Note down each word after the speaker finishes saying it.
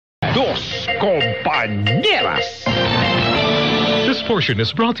Dos Compañeras. This portion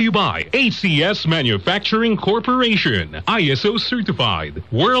is brought to you by ACS Manufacturing Corporation. ISO certified.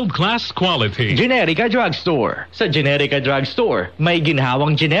 World-class quality. Generica Drugstore. Sa Generica Drugstore, may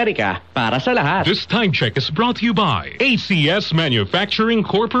ginhawang generika para sa lahat. This time check is brought to you by ACS Manufacturing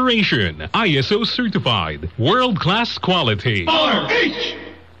Corporation. ISO certified. World-class quality. RH!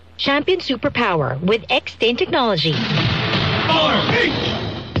 Champion Superpower with X-Stain technology.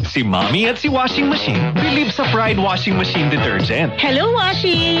 RH! Si Mommy at si Washing Machine believe sa Pride Washing Machine Detergent. Hello,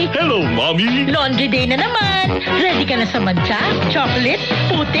 Washi! Hello, Mommy! Laundry day na naman! Ready ka na sa mancha, chocolate,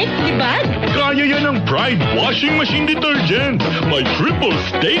 putik, libag? Kaya yan ang Pride Washing Machine Detergent. May triple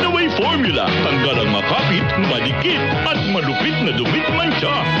stain-away formula. Tanggal ang makapit, madikit, at malupit na dumit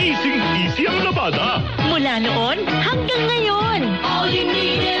mancha. Easy ang labada. Mula noon hanggang ngayon. All you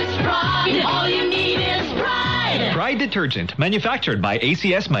need is pride. All you need is pride. Pride Detergent, manufactured by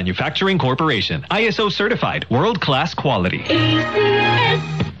ACS Manufacturing Corporation. ISO certified, world-class quality. ACS.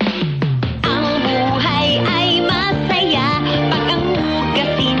 Ang buhay ay masaya pag ang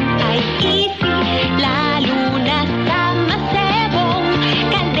hugasin ay easy. Lalo na sa masebong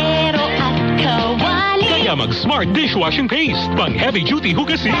kaldero at kawali. Kaya mag-Smart Dishwashing Paste. Pang heavy-duty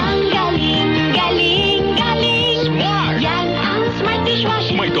hugasin. Ang galing. Smart! Yan ang Smart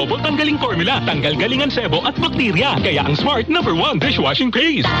Dishwashing. May double tanggaling formula. Tanggal galing ang sebo at bakterya. Kaya ang Smart #1 Dishwashing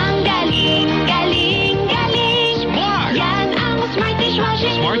Paste. Ang galing. Smart! Yan ang Smart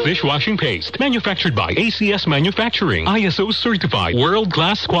Dishwashing. Smart Dishwashing Paste. Manufactured by ACS Manufacturing. ISO certified.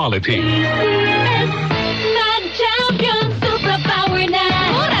 World-class quality. Mag-champion, Supra power na.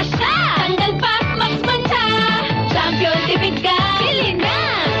 Mura siya. Tanggal pa, mas manta. Champion, tipid ka. Bili na.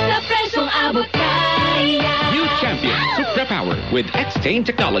 Sa presyong abot kaya. New Champion Supra Power with X-Stain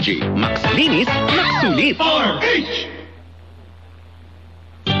technology. Max linis, max sulit. RH!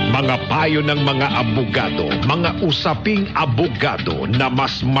 Mga payo ng mga abogado, mga usaping abogado na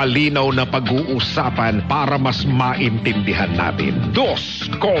mas malinaw na pag-uusapan para mas maintindihan natin. Dos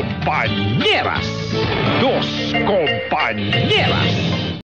Compañeras! Dos Compañeras!